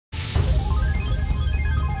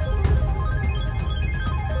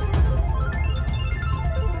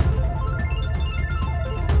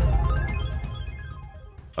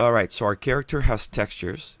Alright, so our character has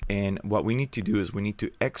textures, and what we need to do is we need to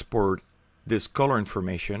export this color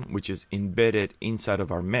information, which is embedded inside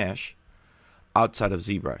of our mesh, outside of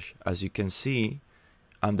ZBrush. As you can see,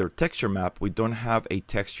 under texture map, we don't have a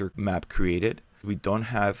texture map created. We don't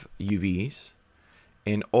have UVs,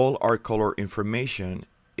 and all our color information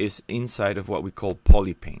is inside of what we call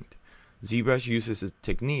polypaint. ZBrush uses a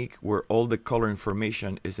technique where all the color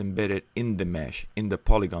information is embedded in the mesh, in the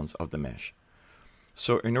polygons of the mesh.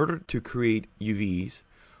 So in order to create UVs,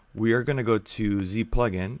 we are going to go to Z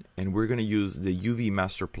plugin, and we're going to use the UV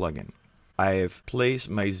master plugin. I have placed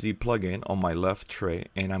my Z plugin on my left tray,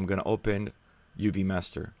 and I'm going to open UV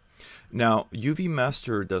master. Now, UV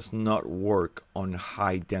master does not work on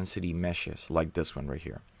high density meshes like this one right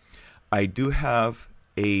here. I do have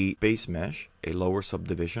a base mesh, a lower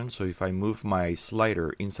subdivision. So if I move my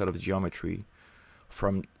slider inside of geometry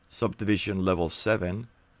from subdivision level 7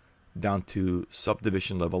 down to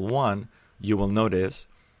subdivision level 1, you will notice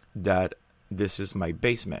that this is my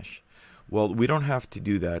base mesh. Well, we don't have to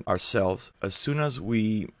do that ourselves. As soon as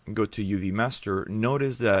we go to UV master,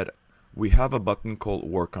 notice that we have a button called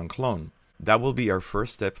work on clone. That will be our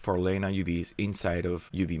first step for laying out UVs inside of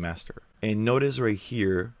UV master. And notice right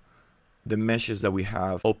here the meshes that we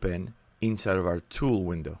have open inside of our tool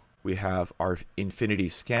window. We have our infinity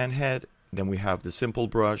scan head, then we have the simple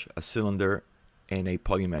brush, a cylinder, and a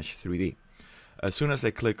polymesh 3D. As soon as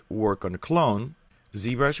I click work on clone,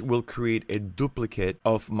 ZBrush will create a duplicate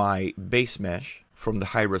of my base mesh from the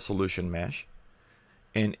high resolution mesh,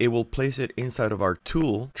 and it will place it inside of our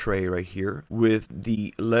tool tray right here with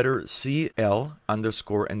the letter CL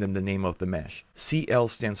underscore and then the name of the mesh. CL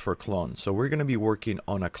stands for clone, so we're going to be working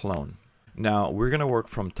on a clone. Now we're going to work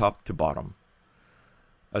from top to bottom.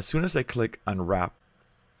 As soon as I click Unwrap,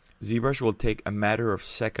 ZBrush will take a matter of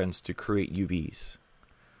seconds to create UVs.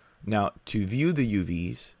 Now to view the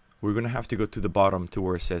UVs, we're going to have to go to the bottom to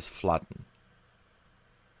where it says flatten.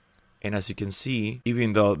 And as you can see,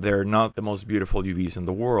 even though they're not the most beautiful UVs in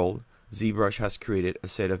the world, ZBrush has created a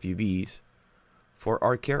set of UVs for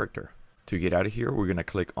our character. To get out of here, we're going to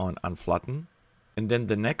click on Unflatten. And then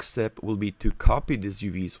the next step will be to copy these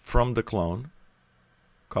UVs from the clone.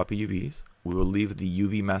 Copy UVs. We will leave the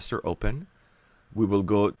UV master open. We will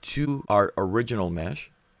go to our original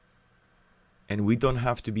mesh. And we don't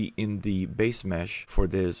have to be in the base mesh for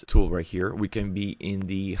this tool right here. We can be in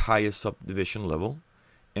the highest subdivision level.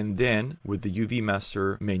 And then with the UV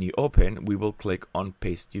master menu open, we will click on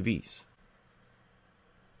paste UVs.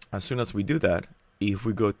 As soon as we do that, if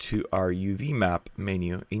we go to our UV map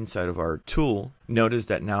menu inside of our tool, notice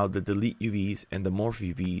that now the delete UVs and the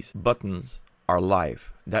morph UVs buttons are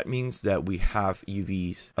live. That means that we have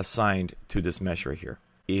UVs assigned to this mesh right here.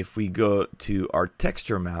 If we go to our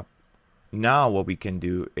texture map, now what we can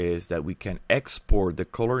do is that we can export the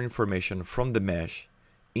color information from the mesh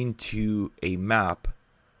into a map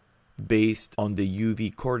based on the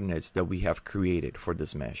UV coordinates that we have created for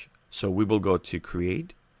this mesh. So we will go to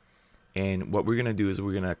create, and what we're going to do is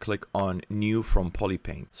we're going to click on new from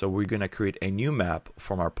polypaint. So we're going to create a new map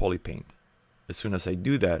from our polypaint. As soon as I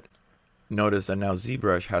do that, notice that now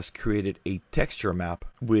ZBrush has created a texture map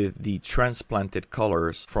with the transplanted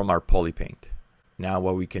colors from our polypaint. Now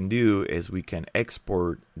what we can do is we can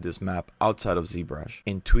export this map outside of ZBrush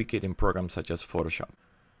and tweak it in programs such as Photoshop.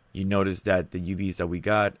 You notice that the UVs that we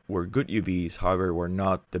got were good UVs, however, were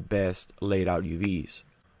not the best laid out UVs.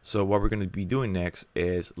 So what we're going to be doing next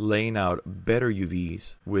is laying out better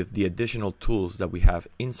UVs with the additional tools that we have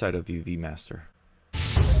inside of UV Master.